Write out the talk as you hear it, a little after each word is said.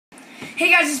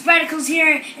Hey guys, it's Radicals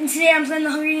here, and today I'm playing the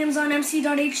Hunger Games on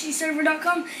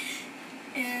mc.hdserver.com,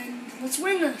 and let's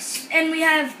win this. And we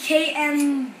have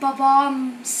KM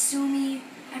Babam Sumi,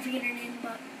 I forget her name,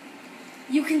 but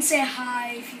you can say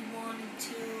hi if you wanted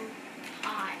to.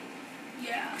 Hi.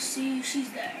 Yeah, see,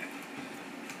 she's there.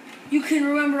 You can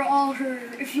remember all her,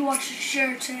 if you watch the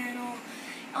Share channel,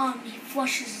 he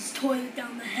flushes his toilet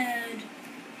down the head.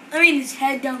 His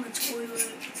head down the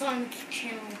toilet. It's on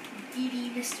channel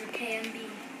DD Mr. KMB.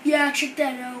 Yeah, check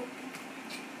that out.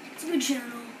 It's a good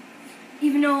channel.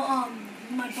 Even though,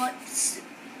 my butt's...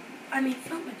 not my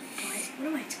butt. What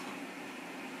am I talking?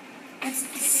 That's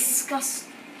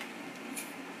disgusting.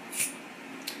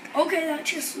 Okay, that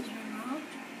just was robbed.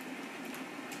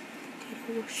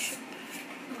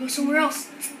 I'll go somewhere else,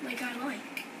 like I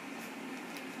like.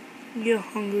 You're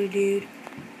hungry, dude.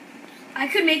 I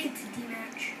could make it to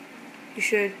D-Match. You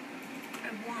should. I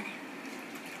want it.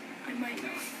 I might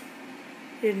not.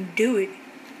 Then do it.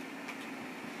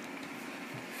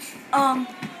 Go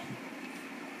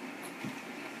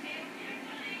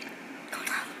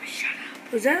tell them to shut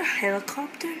up. Was that a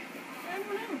helicopter? I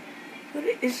don't know. What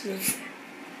is this?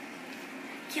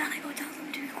 Kiana, go tell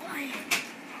them to be quiet.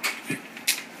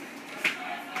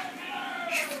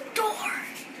 Shut the door.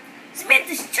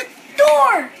 Samantha, shut the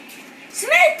door.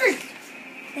 Samantha.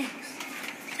 Thanks.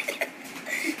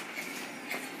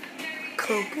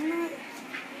 Coconut?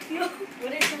 Yo. What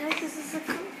the heck is this, a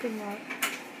coconut?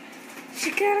 She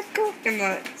got a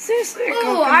coconut. Seriously, a Oh,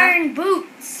 coconut. iron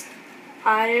boots.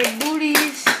 Iron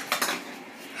booties.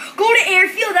 Go to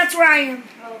airfield. That's where I am.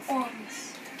 Oh,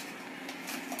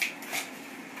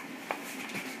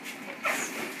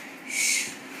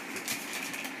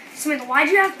 Samantha, why'd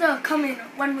you have to come in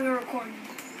when we were recording?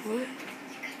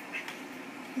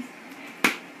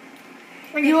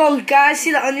 What? Yo, guys,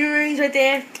 see the onion rings right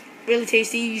there? Really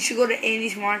tasty. You should go to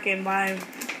Andy's Market and buy them.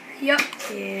 Yep.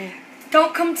 Yeah.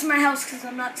 Don't come to my house because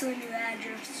I'm not telling you the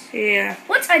address. Yeah.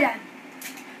 What's I done?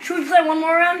 Should we play one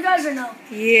more round, guys, or no?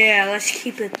 Yeah, let's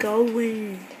keep it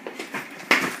going.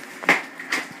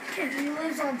 he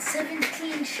lives on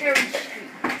 17 Cherry Street.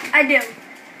 I do.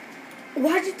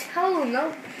 Why'd you tell them?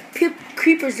 No,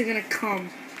 creepers are gonna come.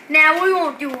 Nah, we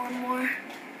won't do one more.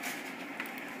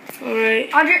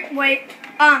 Alright. Wait.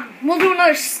 We'll do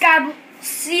another sky.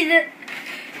 See that.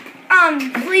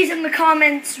 Please in the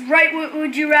comments write what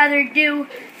would you rather do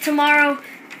tomorrow.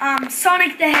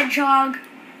 Sonic the Hedgehog.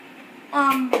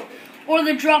 Or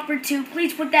the Dropper 2.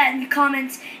 Please put that in the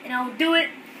comments and I'll do it.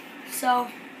 So,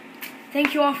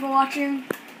 thank you all for watching.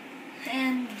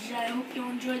 And I hope you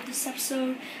enjoyed this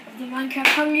episode of the Minecraft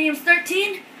Hunger Games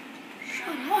 13.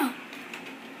 Shut up.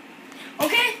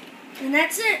 Okay, and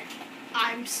that's it.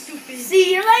 I'm stupid.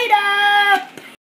 See you later.